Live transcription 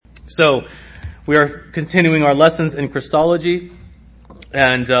So, we are continuing our lessons in Christology,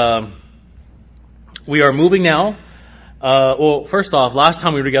 and we are moving now. First off, last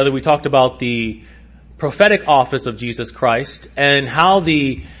time we were together, we talked about the prophetic office of Jesus Christ and how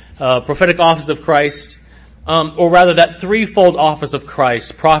the prophetic office of Christ, or rather that threefold office of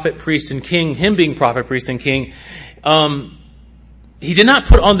Christ, prophet, priest, and king, him being prophet, priest, and king, he did not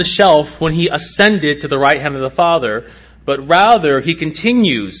put on the shelf when he ascended to the right hand of the Father, but rather he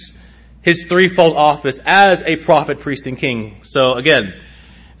continues his threefold office as a prophet, priest, and king. So again,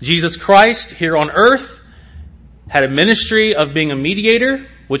 Jesus Christ here on earth had a ministry of being a mediator,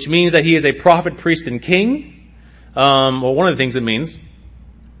 which means that he is a prophet, priest, and king. One of the things it means.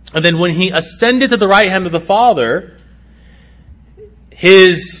 And then when he ascended to the right hand of the Father,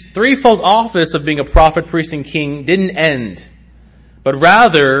 his threefold office of being a prophet, priest, and king didn't end, but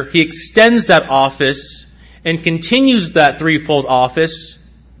rather he extends that office and continues that threefold office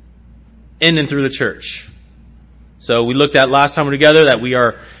in and through the church. So we looked at last time we were together that we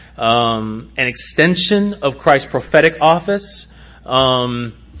are an extension of Christ's prophetic office.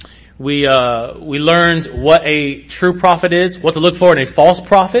 We learned what a true prophet is, what to look for in a false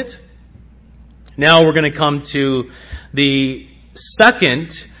prophet. Now we're going to come to the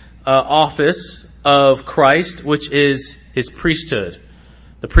second office of Christ, which is his priesthood,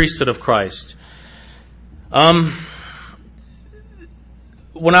 the priesthood of Christ.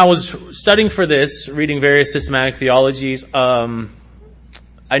 When I was studying for this, reading various systematic theologies, I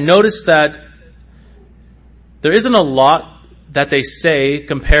noticed that there isn't a lot that they say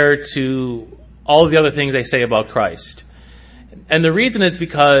compared to all of the other things they say about Christ. And the reason is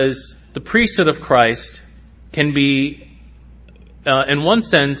because the priesthood of Christ can be, in one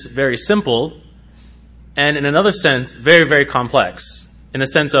sense, very simple, and in another sense, very, very complex, in the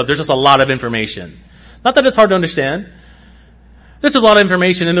sense of there's just a lot of information. Not that it's hard to understand. This is a lot of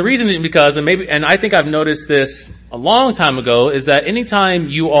information, and the reason is because, and I think I've noticed this a long time ago, is that anytime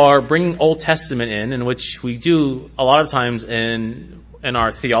you are bringing Old Testament in which we do a lot of times in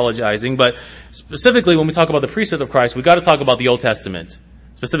our theologizing, but specifically when we talk about the priesthood of Christ, we've got to talk about the Old Testament.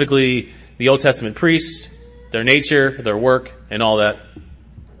 Specifically, the Old Testament priests, their nature, their work, and all that.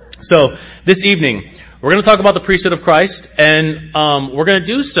 So, this evening, we're going to talk about the priesthood of Christ, and we're going to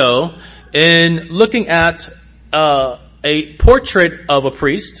do so in looking at a portrait of a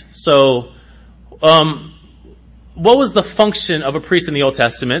priest. So, what was the function of a priest in the Old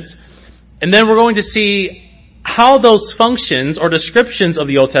Testament? And then we're going to see how those functions or descriptions of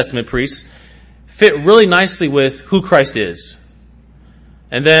the Old Testament priests fit really nicely with who Christ is.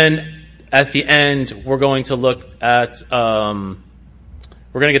 And then at the end, we're going to look at, we're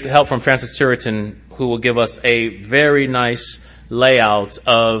going to get the help from Francis Turretin, who will give us a very nice layout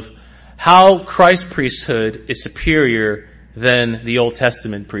of how Christ's priesthood is superior than the Old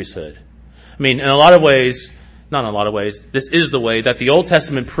Testament priesthood. I mean, in a lot of ways, not in a lot of ways, this is the way that the Old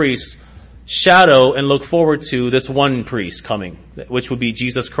Testament priests shadow and look forward to this one priest coming, which would be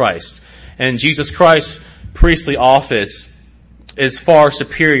Jesus Christ. And Jesus Christ's priestly office is far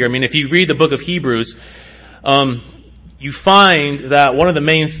superior. I mean, if you read the book of Hebrews, you find that one of the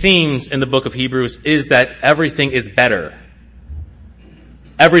main themes in the book of Hebrews is that everything is better.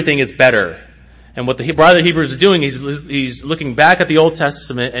 Everything is better. And what the writer of Hebrews is doing, he's looking back at the Old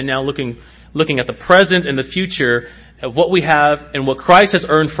Testament and now looking at the present and the future of what we have and what Christ has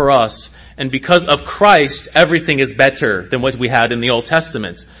earned for us. And because of Christ, everything is better than what we had in the Old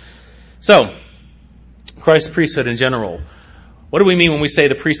Testament. So, Christ's priesthood in general. What do we mean when we say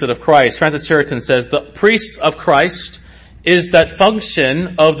the priesthood of Christ? Francis Turretin says the priest of Christ is that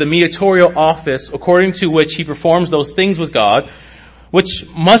function of the mediatorial office according to which he performs those things with God which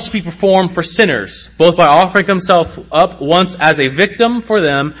must be performed for sinners, both by offering himself up once as a victim for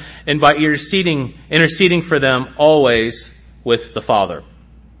them and by interceding for them always with the Father.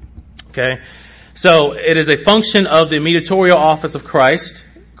 Okay? So, it is a function of the mediatorial office of Christ's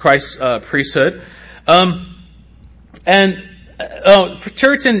priesthood.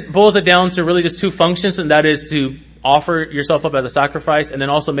 Turretin boils it down to really just two functions, and that is to offer yourself up as a sacrifice and then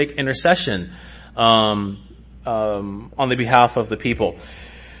also make intercession on the behalf of the people.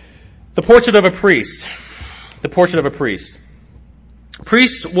 The portrait of a priest. The portrait of a priest.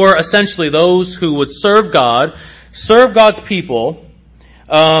 Priests were essentially those who would serve God, serve God's people,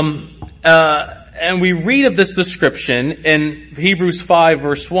 and we read of this description in Hebrews 5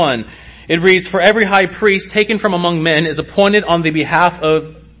 verse 1. It reads, "For every high priest taken from among men is appointed on the behalf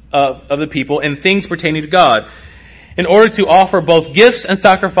of the people in things pertaining to God, in order to offer both gifts and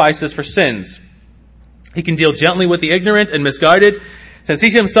sacrifices for sins. He can deal gently with the ignorant and misguided, since he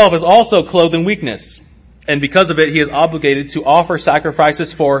himself is also clothed in weakness. And because of it, he is obligated to offer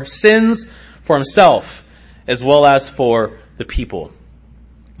sacrifices for sins for himself, as well as for the people.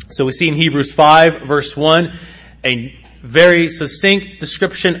 So we see in Hebrews 5, verse 1, a very succinct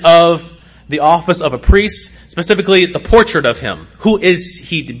description of the office of a priest, specifically the portrait of him. Who is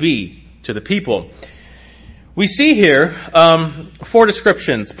he to be to the people? We see here 4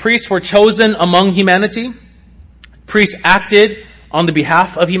 descriptions. Priests were chosen among humanity. Priests acted on the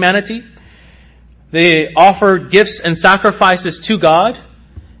behalf of humanity. They offered gifts and sacrifices to God,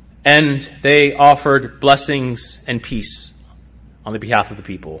 and they offered blessings and peace on the behalf of the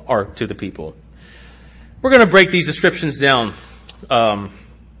people, or to the people. We're going to break these descriptions down.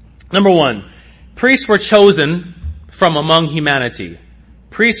 Number 1, priests were chosen from among humanity.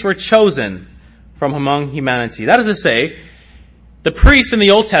 Priests were chosen from among humanity. That is to say, the priests in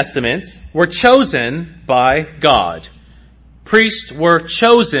the Old Testament were chosen by God. Priests were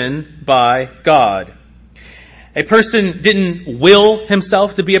chosen by God. A person didn't will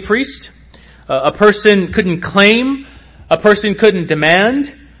himself to be a priest. A person couldn't claim. A person couldn't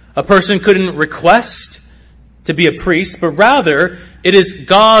demand. A person couldn't request to be a priest, but rather it is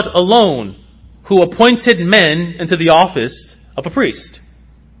God alone who appointed men into the office of a priest.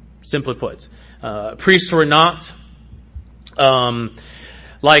 Simply put, priests were not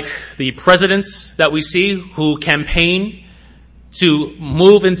like the presidents that we see who campaign to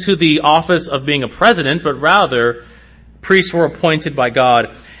move into the office of being a president, but rather priests were appointed by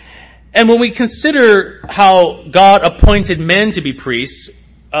God. And when we consider how God appointed men to be priests,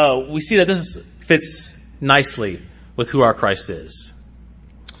 we see that this fits nicely with who our Christ is.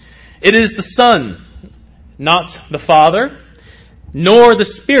 It is the Son, not the Father, nor the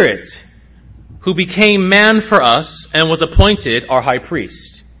Spirit, who became man for us and was appointed our high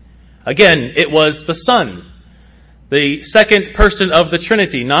priest. Again, it was the Son, the second person of the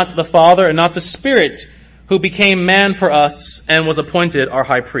Trinity, not the Father and not the Spirit, who became man for us and was appointed our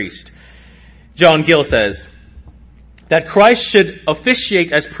high priest. John Gill says that Christ should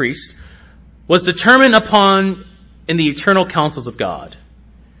officiate as priest was determined upon in the eternal counsels of God.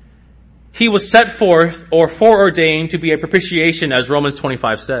 He was set forth or foreordained to be a propitiation, as Romans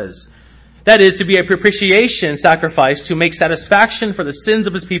 25 says. That is, to be a propitiation sacrifice to make satisfaction for the sins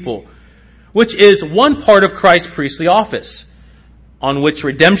of his people, which is one part of Christ's priestly office, on which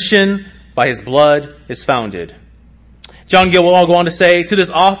redemption by his blood is founded. John Gill will go on to say, to this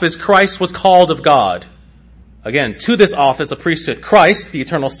office Christ was called of God. Again, to this office of priesthood, Christ, the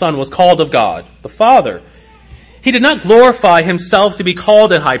eternal Son, was called of God, the Father. He did not glorify himself to be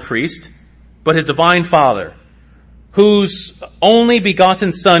called a high priest, but his divine Father, whose only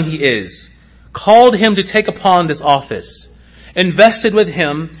begotten Son he is, called him to take upon this office, invested with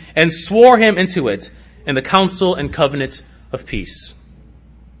him, and swore him into it in the counsel and covenant of peace.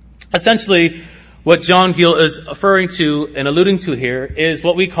 Essentially, what John Gill is referring to and alluding to here is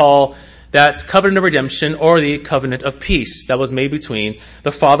what we call that covenant of redemption, or the covenant of peace that was made between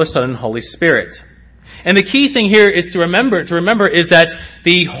the Father, Son, and Holy Spirit. And the key thing here is to remember is that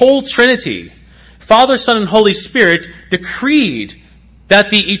the whole Trinity, Father, Son, and Holy Spirit, decreed that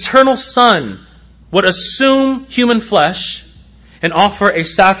the eternal Son would assume human flesh and offer a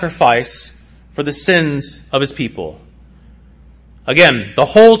sacrifice for the sins of his people. Again, the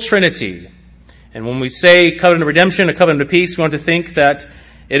whole Trinity. And when we say covenant of redemption, a covenant of peace, we want to think that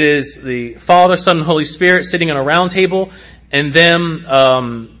it is the Father, Son, and Holy Spirit sitting on a round table and them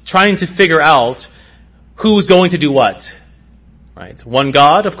trying to figure out who's going to do what. Right? One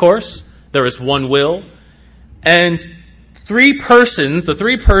God, of course. There is one will. And the three persons,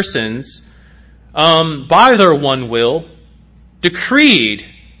 by their one will,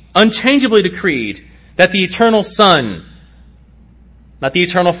 unchangeably decreed, that the eternal Son, not the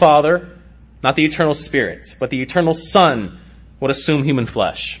eternal Father, not the eternal Spirit, but the eternal Son would assume human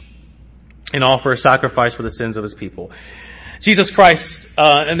flesh and offer a sacrifice for the sins of his people. Jesus Christ,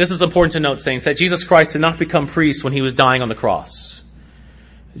 and this is important to note, saints, that Jesus Christ did not become priest when he was dying on the cross.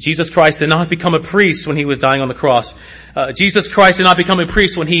 Jesus Christ did not become a priest when he was dying on the cross. Jesus Christ did not become a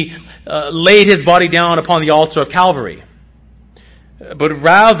priest when he laid his body down upon the altar of Calvary. But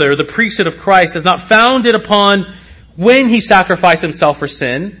rather, the priesthood of Christ is not founded upon when he sacrificed himself for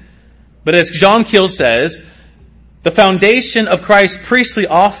sin, but as John Gill says, the foundation of Christ's priestly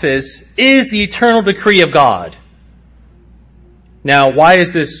office is the eternal decree of God. Now, why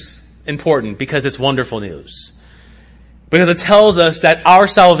is this important? Because it's wonderful news. Because it tells us that our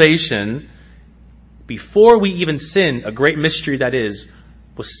salvation, before we even sin, a great mystery that is,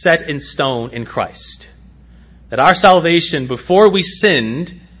 was set in stone in Christ. That our salvation, before we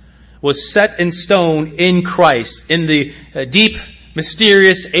sinned, was set in stone in Christ. In the deep,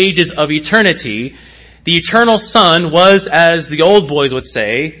 mysterious ages of eternity, The eternal Son was, as the old boys would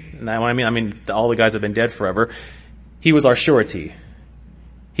say, and I mean all the guys have been dead forever, he was our surety.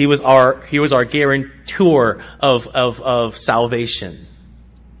 He was our guarantor of salvation.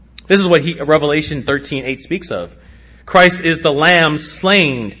 This is what Revelation 13:8 speaks of. Christ is the Lamb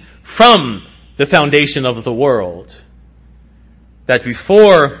slain from the foundation of the world. That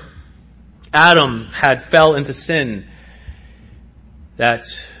before Adam had fell into sin, that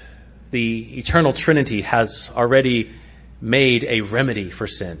the eternal Trinity has already made a remedy for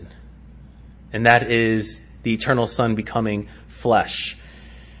sin. And that is the eternal Son becoming flesh.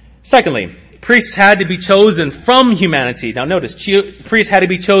 Secondly, priests had to be chosen from humanity. Now notice, priests had to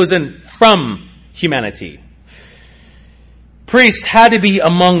be chosen from humanity. Priests had to be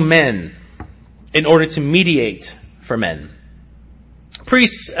among men in order to mediate for men.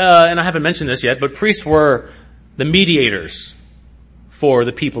 Priests, and I haven't mentioned this yet, but priests were the mediators for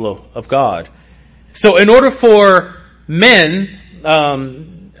the people of God. So in order for men,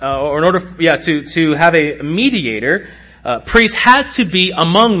 to have a mediator, priests had to be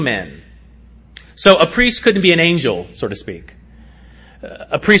among men. So a priest couldn't be an angel, so to speak.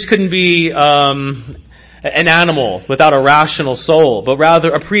 A priest couldn't be an animal without a rational soul, but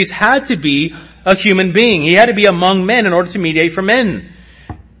rather a priest had to be a human being. He had to be among men in order to mediate for men.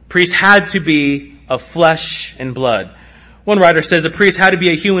 Priests had to be of flesh and blood. One writer says a priest had to be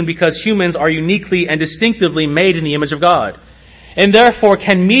a human because humans are uniquely and distinctively made in the image of God, and therefore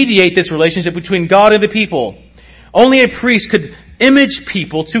can mediate this relationship between God and the people. Only a priest could image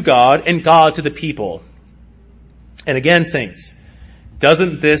people to God and God to the people. And again, saints,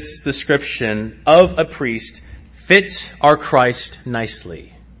 doesn't this description of a priest fit our Christ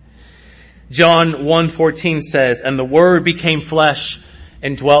nicely? John 1:14 says, "And the Word became flesh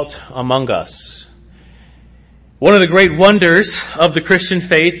and dwelt among us." One of the great wonders of the Christian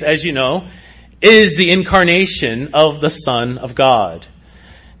faith, as you know, is the incarnation of the Son of God.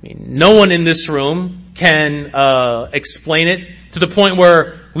 I mean, no one in this room can explain it to the point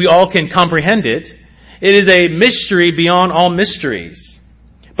where we all can comprehend it. It is a mystery beyond all mysteries.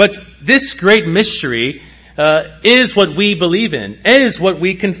 But this great mystery is what we believe in, is what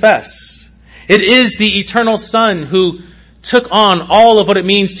we confess. It is the eternal Son who took on all of what it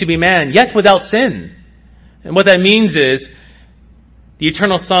means to be man, yet without sin. And what that means is the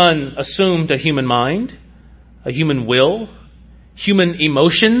eternal Son assumed a human mind, a human will, human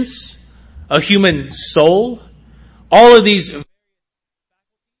emotions, a human soul. All of these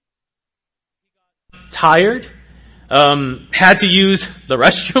tired, had to use the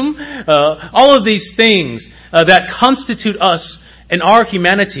restroom, all of these things that constitute us in our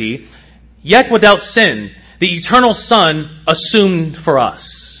humanity, yet without sin, the eternal Son assumed for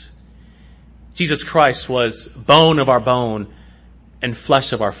us. Jesus Christ was bone of our bone and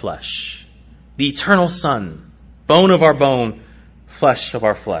flesh of our flesh. The eternal Son, bone of our bone, flesh of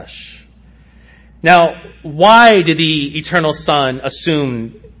our flesh. Now, why did the eternal Son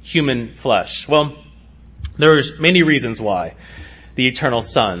assume human flesh? Well, there's many reasons why the eternal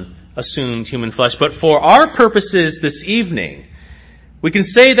Son assumed human flesh. But for our purposes this evening, we can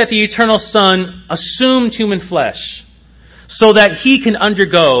say that the eternal Son assumed human flesh so that he can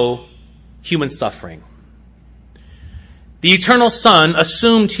undergo human suffering. The eternal Son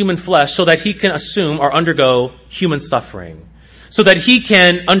assumed human flesh so that he can assume or undergo human suffering, so that he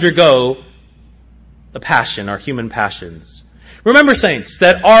can undergo the passion, our human passions. Remember, saints,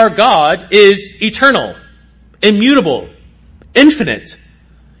 that our God is eternal, immutable, infinite.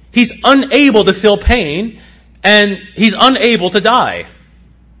 He's unable to feel pain, and he's unable to die.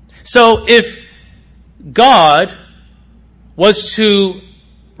 So if God was to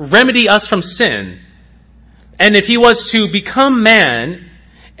remedy us from sin, and if he was to become man,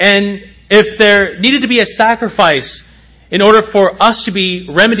 and if there needed to be a sacrifice in order for us to be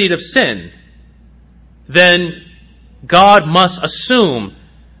remedied of sin, then God must assume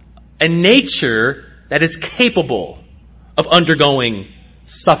a nature that is capable of undergoing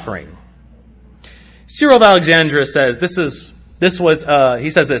suffering. Cyril of Alexandria says this was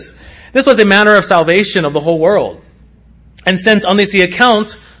a manner of salvation of the whole world. And since on this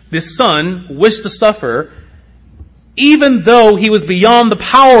account the Son wished to suffer, even though he was beyond the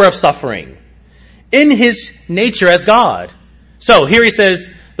power of suffering, in his nature as God. So here he says,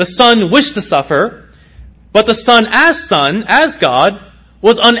 the Son wished to suffer, but the Son, as God,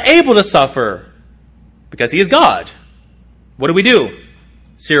 was unable to suffer, because he is God. What do we do?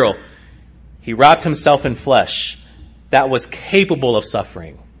 Cyril, he wrapped himself in flesh that was capable of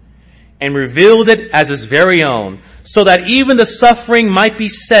suffering, and revealed it as his very own, so that even the suffering might be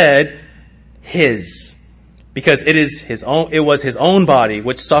said his, because it was his own body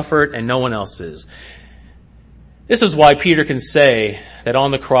which suffered and no one else's. This is why Peter can say that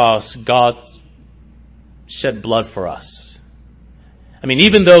on the cross, God shed blood for us. I mean,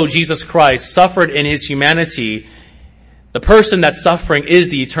 even though Jesus Christ suffered in his humanity, the person that's suffering is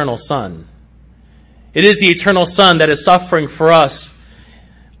the eternal Son. It is the eternal Son that is suffering for us,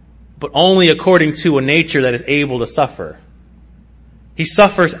 but only according to a nature that is able to suffer. He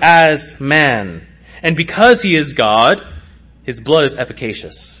suffers as man. And because he is God, his blood is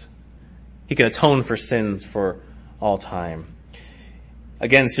efficacious. He can atone for sins for all time.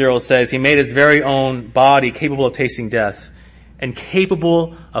 Again, Cyril says, he made his very own body capable of tasting death and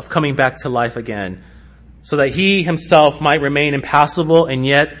capable of coming back to life again, so that he himself might remain impassible and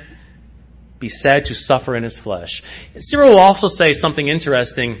yet be said to suffer in his flesh. Cyril will also say something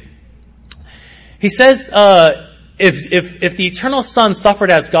interesting. He says, if the eternal Son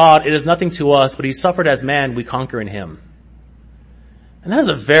suffered as God, it is nothing to us, but he suffered as man, we conquer in him. And that is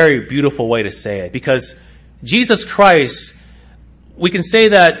a very beautiful way to say it, because Jesus Christ, we can say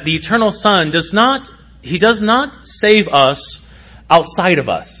that the eternal Son does not save us outside of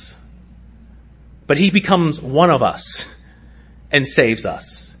us, but he becomes one of us and saves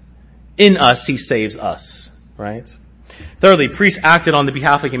us. In us, he saves us, right? Thirdly, priests acted on the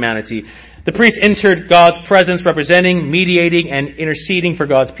behalf of humanity. The priests entered God's presence, representing, mediating, and interceding for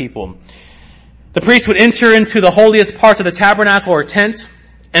God's people. The priest would enter into the holiest parts of the tabernacle or tent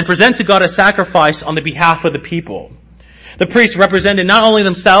and present to God a sacrifice on the behalf of the people. The priests represented not only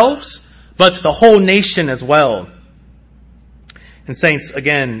themselves, but the whole nation as well. And saints,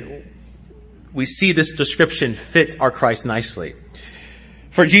 again, we see this description fit our Christ nicely.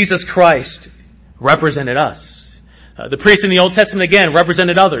 For Jesus Christ represented us. The priests in the Old Testament, again,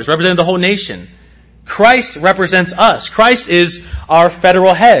 represented others, represented the whole nation. Christ represents us. Christ is our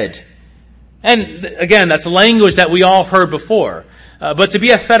federal head. And again, that's language that we all heard before. But to be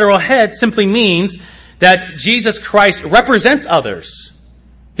a federal head simply means that Jesus Christ represents others.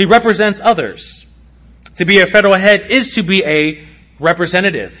 He represents others. To be a federal head is to be a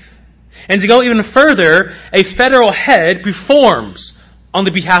representative. And to go even further, a federal head performs on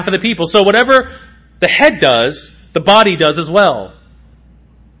the behalf of the people. So whatever the head does, the body does as well.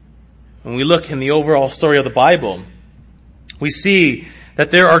 When we look in the overall story of the Bible, we see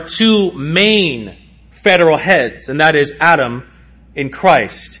that there are two main federal heads, and that is Adam and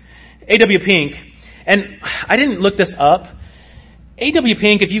Christ. A.W. Pink, and I didn't look this up. A.W.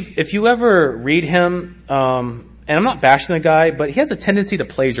 Pink, if you ever read him, and I'm not bashing the guy, but he has a tendency to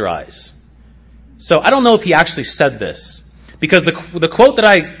plagiarize. So I don't know if he actually said this, because the quote that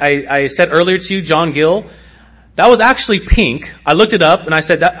I said earlier to you, John Gill, that was actually Pink. I looked it up and I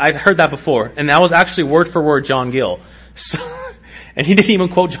said that I've heard that before, and that was actually word for word John Gill. So, and he didn't even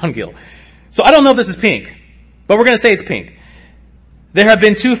quote John Gill. So I don't know if this is Pink, but we're going to say it's Pink. There have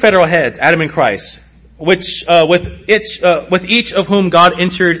been two federal heads, Adam and Christ, which with each of whom God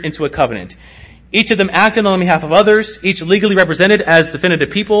entered into a covenant. Each of them acted on behalf of others, each legally represented as definitive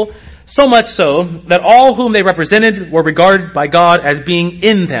people, so much so that all whom they represented were regarded by God as being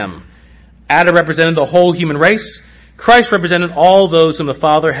in them. Adam represented the whole human race. Christ represented all those whom the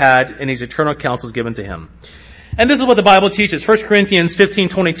Father had in his eternal counsels given to him. And this is what the Bible teaches. 1 Corinthians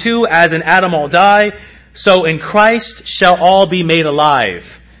 15:22, as in Adam all die, so in Christ shall all be made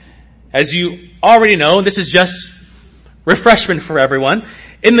alive. As you already know, this is just refreshment for everyone.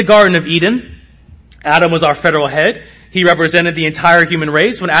 In the Garden of Eden, Adam was our federal head. He represented the entire human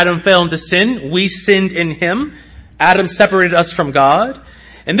race. When Adam fell into sin, we sinned in him. Adam separated us from God.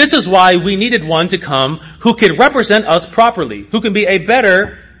 And this is why we needed one to come who could represent us properly, who can be a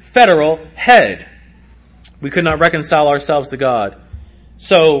better federal head. We could not reconcile ourselves to God.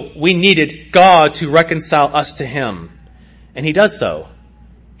 So we needed God to reconcile us to him. And he does so.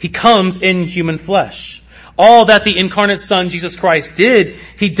 He comes in human flesh. All that the incarnate Son, Jesus Christ, did,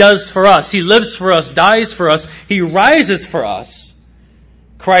 he does for us. He lives for us, dies for us. He rises for us.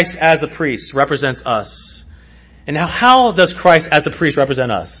 Christ as a priest represents us. And now how does Christ as a priest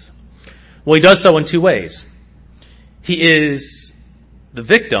represent us? Well, he does so in two ways. He is the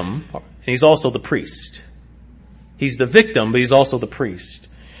victim, and he's also the priest. He's the victim, but he's also the priest.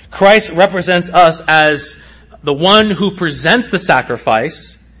 Christ represents us as the one who presents the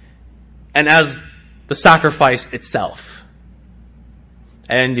sacrifice and as the sacrifice itself.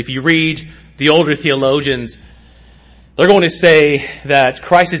 And if you read the older theologians, they're going to say that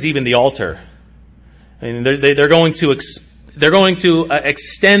Christ is even the altar. I mean, they're going to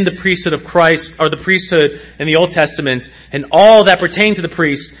extend the priesthood of Christ, or the priesthood in the Old Testament, and all that pertains to the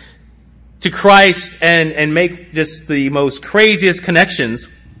priest, to Christ, and make just the most craziest connections.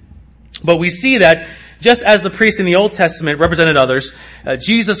 But we see that just as the priest in the Old Testament represented others,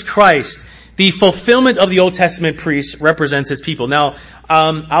 Jesus Christ the fulfillment of the Old Testament priest represents his people. Now,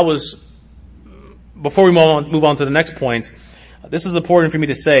 before we move on to the next point, this is important for me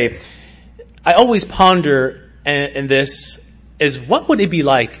to say. I always ponder in this is what would it be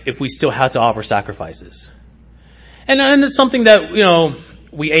like if we still had to offer sacrifices? And it's something that,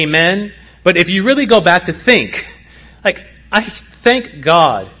 we amen. But if you really go back to think, I thank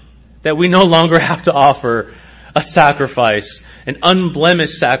God that we no longer have to offer a sacrifice, an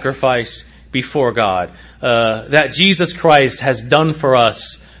unblemished sacrifice before God. That Jesus Christ has done for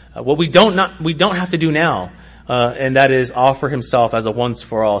us what we don't have to do now, and that is offer himself as a once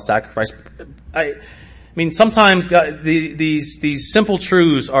for all sacrifice. I mean, sometimes these simple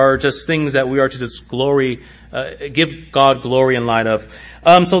truths are just things that we are to just give God glory in light of.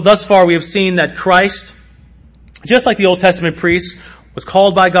 So thus far we have seen that Christ, just like the Old Testament priest, was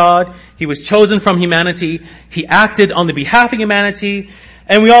called by God. He was chosen from humanity. He acted on the behalf of humanity.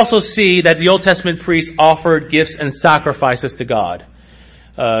 And we also see that the Old Testament priest offered gifts and sacrifices to God.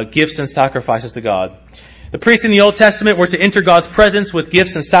 Gifts and sacrifices to God. The priests in the Old Testament were to enter God's presence with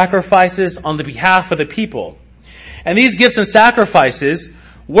gifts and sacrifices on the behalf of the people. And these gifts and sacrifices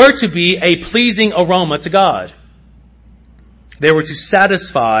were to be a pleasing aroma to God. They were to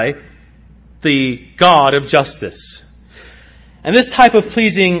satisfy the God of justice. And this type of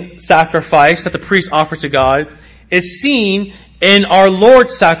pleasing sacrifice that the priest offered to God is seen in our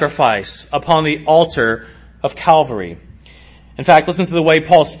Lord's sacrifice upon the altar of Calvary. In fact, listen to the way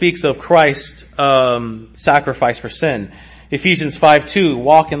Paul speaks of Christ's sacrifice for sin. Ephesians 5:2,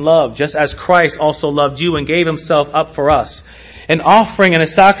 walk in love, just as Christ also loved you and gave himself up for us, an offering and a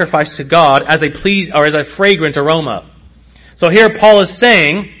sacrifice to God as a fragrant aroma. So here Paul is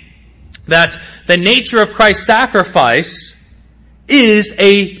saying that the nature of Christ's sacrifice is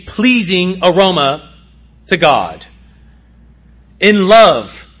a pleasing aroma to God. In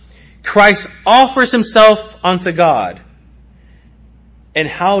love, Christ offers himself unto God. And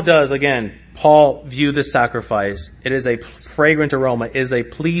how does, again, Paul view this sacrifice? It is a fragrant aroma, it is a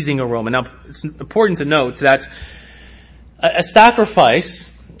pleasing aroma. Now, it's important to note that a sacrifice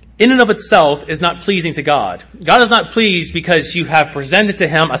in and of itself is not pleasing to God. God is not pleased because you have presented to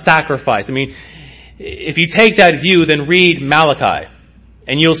him a sacrifice. I mean, if you take that view, then read Malachi,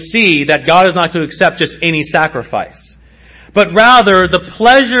 and you'll see that God is not to accept just any sacrifice. But rather, the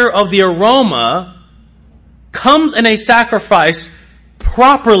pleasure of the aroma comes in a sacrifice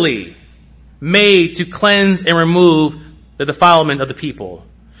properly made to cleanse and remove the defilement of the people.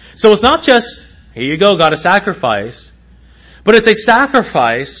 So it's not just, here you go, God, a sacrifice, but it's a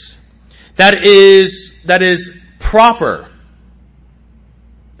sacrifice that is proper.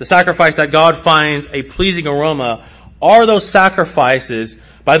 The sacrifice that God finds a pleasing aroma are those sacrifices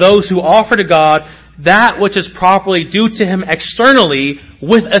by those who offer to God that which is properly due to him externally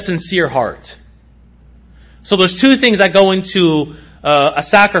with a sincere heart. So there's two things that go into a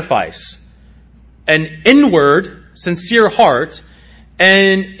sacrifice: an inward, sincere heart,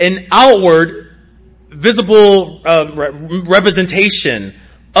 and an outward, visible representation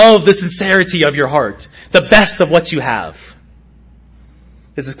of the sincerity of your heart, the best of what you have.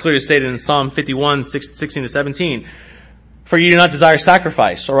 This is clearly stated in Psalm 51, 16 to 17. For you do not desire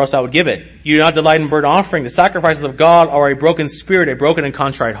sacrifice, or else I would give it. You do not delight in burnt offering. The sacrifices of God are a broken spirit, a broken and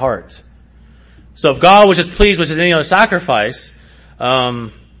contrite heart. So if God was just pleased with any other sacrifice,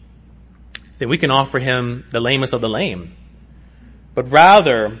 then we can offer him the lamest of the lame. But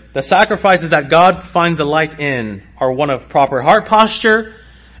rather, the sacrifices that God finds delight in are one of proper heart posture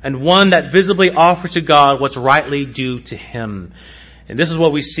and one that visibly offers to God what's rightly due to him. And this is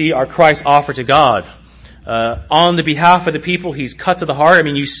what we see our Christ offer to God. On the behalf of the people, he's cut to the heart. I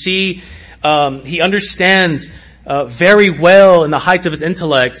mean, you see, he understands very well in the heights of his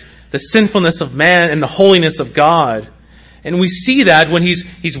intellect the sinfulness of man and the holiness of God. And we see that when he's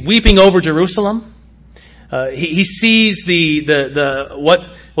weeping over Jerusalem. He sees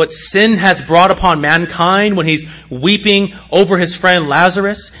what sin has brought upon mankind when he's weeping over his friend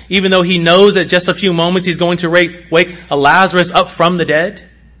Lazarus, even though he knows that just a few moments he's going to wake a Lazarus up from the dead.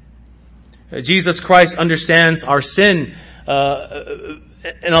 Jesus Christ understands our sin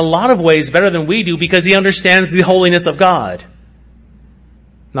in a lot of ways better than we do because he understands the holiness of God.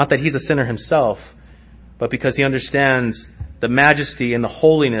 Not that he's a sinner himself, but because he understands the majesty and the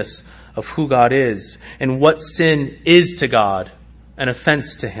holiness of who God is and what sin is to God, an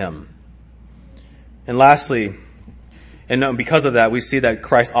offense to him. And lastly, and because of that, we see that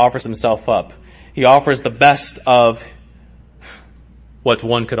Christ offers himself up. He offers the best of what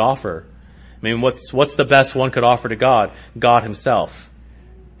one could offer. I mean, what's the best one could offer to God? God himself,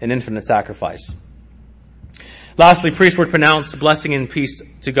 an infinite sacrifice. Lastly, priests were to pronounce blessing and peace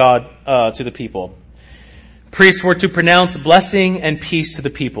to God, to the people. Priests were to pronounce blessing and peace to the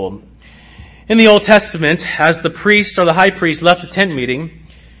people. In the Old Testament, as the priest or the high priest left the tent meeting,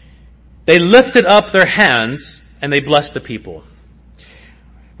 they lifted up their hands and they blessed the people.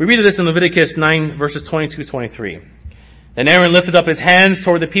 We read of this in Leviticus 9 verses 22-23. Then Aaron lifted up his hands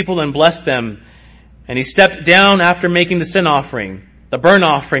toward the people and blessed them. And he stepped down after making the sin offering, the burnt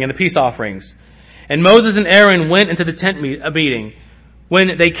offering, and the peace offerings. And Moses and Aaron went into the tent meeting.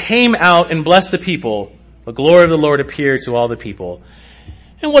 When they came out and blessed the people, the glory of the Lord appeared to all the people.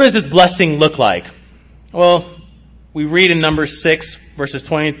 And what does this blessing look like? Well, we read in Numbers 6, verses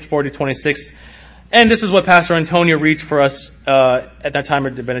 24-26. And this is what Pastor Antonio reads for us at that time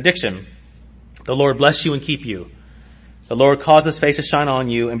of the benediction. The Lord bless you and keep you. The Lord cause his face to shine on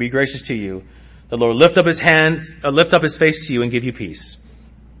you and be gracious to you. The Lord lift up his face to you and give you peace.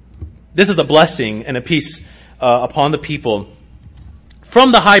 This is a blessing and a peace upon the people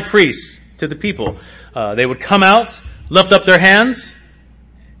from the high priest to the people. They would come out, lift up their hands,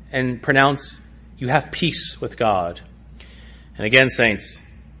 and pronounce, you have peace with God. And again, saints,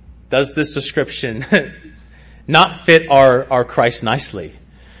 does this description not fit our Christ nicely?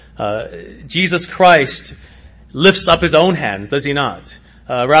 Jesus Christ lifts up his own hands, does he not?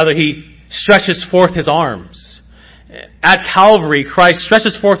 Rather, he stretches forth his arms. At Calvary, Christ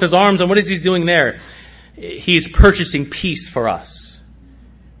stretches forth his arms, and what is he doing there? He's purchasing peace for us.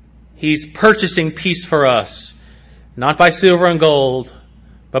 He's purchasing peace for us, not by silver and gold,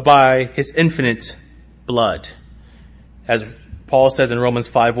 but by his infinite blood. As Paul says in Romans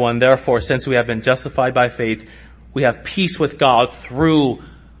 5:1, therefore, since we have been justified by faith, we have peace with God through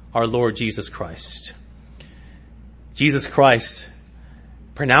our Lord Jesus Christ. Jesus Christ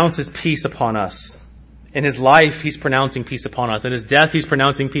pronounces peace upon us. In his life, he's pronouncing peace upon us. In his death, he's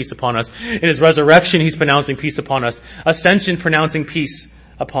pronouncing peace upon us. In his resurrection, he's pronouncing peace upon us. Ascension, pronouncing peace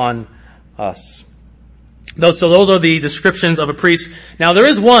upon us. So those are the descriptions of a priest. Now, there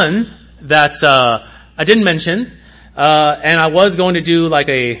is one that I didn't mention, and I was going to do like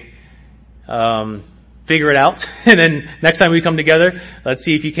a figure it out, and then next time we come together, let's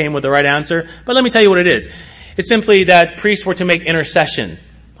see if you came with the right answer. But let me tell you what it is. It's simply that priests were to make intercession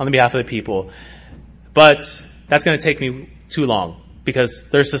on the behalf of the people. But that's going to take me too long because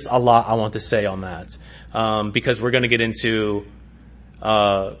there's just a lot I want to say on that. Because we're going to get into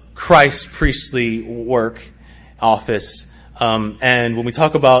Christ's priestly work office. And when we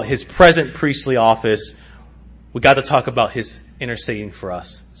talk about his present priestly office, we got to talk about his interceding for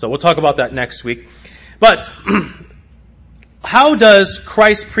us. So we'll talk about that next week. But how does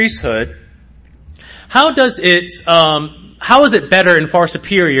Christ's priesthood, how is it better and far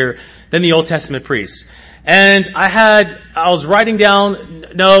superior than the Old Testament priests? And I was writing down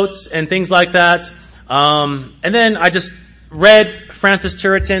notes and things like that. And then I just read Francis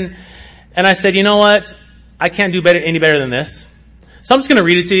Turretin and I said, you know what? I can't do any better than this. So I'm just going to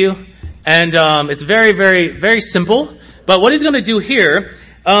read it to you. And, it's very, very, very simple. But what he's going to do here,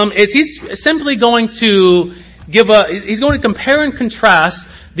 is he's simply going to he's going to compare and contrast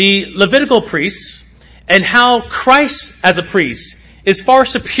the Levitical priests and how Christ as a priest is far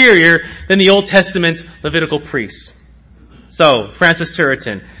superior than the Old Testament Levitical priests. So, Francis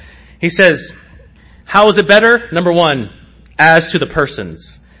Turretin, he says, how is it better? Number one, as to the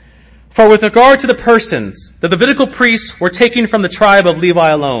persons. For with regard to the persons, the Levitical priests were taken from the tribe of Levi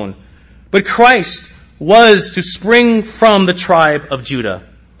alone, but Christ was to spring from the tribe of Judah.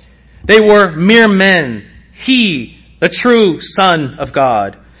 They were mere men, he, the true Son of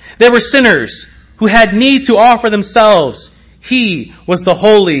God. They were sinners who had need to offer themselves. He was the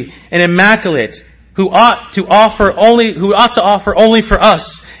holy and immaculate who ought to offer only for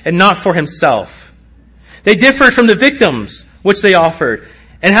us and not for himself. They differed from the victims which they offered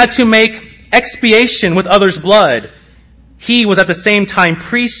and had to make expiation with others' blood. He was at the same time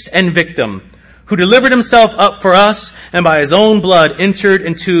priest and victim who delivered himself up for us and by his own blood entered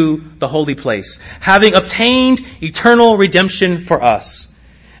into the holy place, having obtained eternal redemption for us.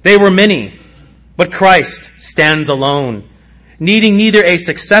 They were many, but Christ stands alone, needing neither a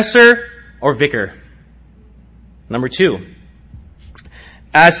successor or vicar. Number two,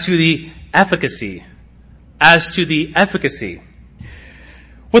 as to the efficacy.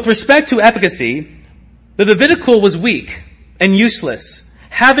 With respect to efficacy, the Levitical was weak and useless,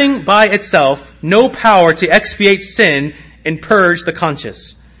 having by itself no power to expiate sin and purge the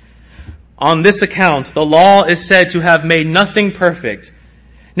conscience. On this account, the law is said to have made nothing perfect.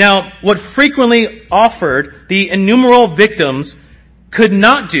 Now, what frequently offered the innumerable victims could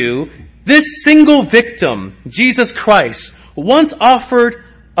not do, this single victim, Jesus Christ, once offered,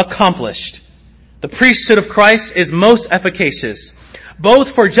 accomplished. The priesthood of Christ is most efficacious,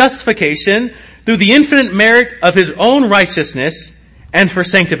 both for justification through the infinite merit of his own righteousness and for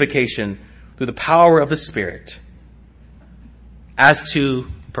sanctification through the power of the Spirit. As to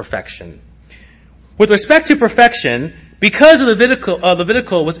perfection. With respect to perfection, because the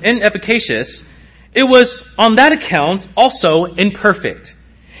Levitical was inefficacious, it was on that account also imperfect,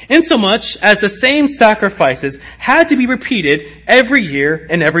 insomuch as the same sacrifices had to be repeated every year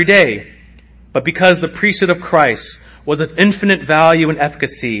and every day. But because the priesthood of Christ was of infinite value and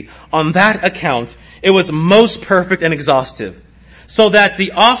efficacy, on that account it was most perfect and exhaustive, so that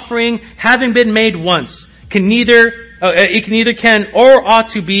the offering, having been made once, it neither can or ought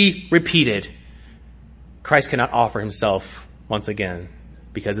to be repeated. Christ cannot offer himself once again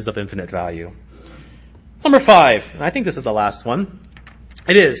because it's of infinite value. Number 5, and I think this is the last one.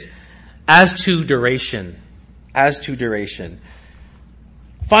 It is, as to duration. As to duration.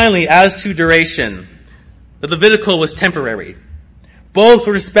 Finally, as to duration, the Levitical was temporary, both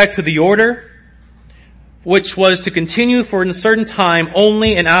with respect to the order, which was to continue for a certain time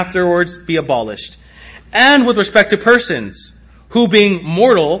only and afterwards be abolished, and with respect to persons, who being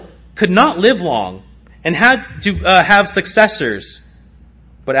mortal could not live long and had to have successors.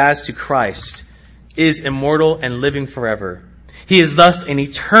 But as to Christ, is immortal and living forever. He is thus an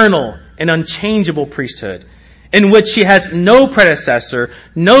eternal and unchangeable priesthood, in which he has no predecessor,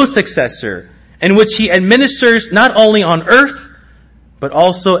 no successor, in which he administers not only on earth, but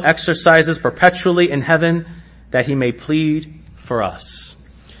also exercises perpetually in heaven, that he may plead for us.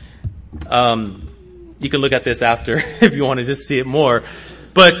 You can look at this after if you want to just see it more.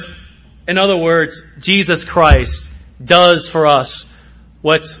 But in other words, Jesus Christ does for us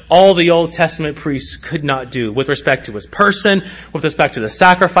what all the Old Testament priests could not do with respect to his person, with respect to the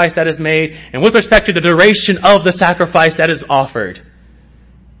sacrifice that is made, and with respect to the duration of the sacrifice that is offered.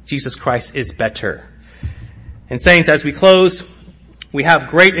 Jesus Christ is better. And saints, as we close, we have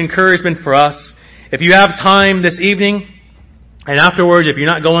great encouragement for us. If you have time this evening, and afterwards, if you're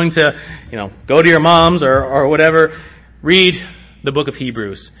not going to, go to your mom's or whatever, read the book of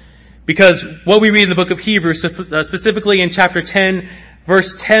Hebrews. Because what we read in the book of Hebrews, specifically in chapter 10,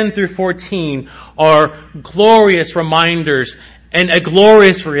 verse 10 through 14, are glorious reminders and a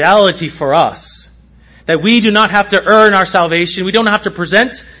glorious reality for us. That we do not have to earn our salvation. We don't have to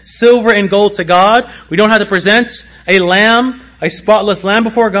present silver and gold to God. We don't have to present a spotless lamb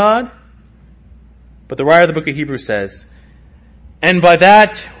before God. But the writer of the book of Hebrews says, and by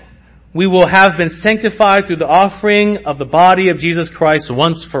that we will have been sanctified through the offering of the body of Jesus Christ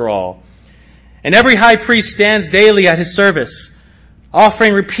once for all. And every high priest stands daily at his service,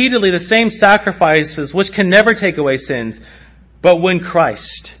 offering repeatedly the same sacrifices which can never take away sins. But when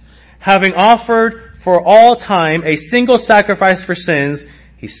Christ, having offered for all time a single sacrifice for sins,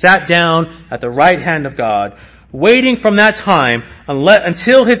 he sat down at the right hand of God, waiting from that time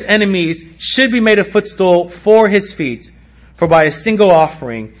until his enemies should be made a footstool for his feet. For by a single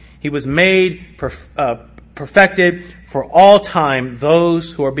offering he was made perfected for all time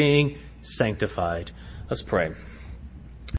those who are being sanctified. Let's pray.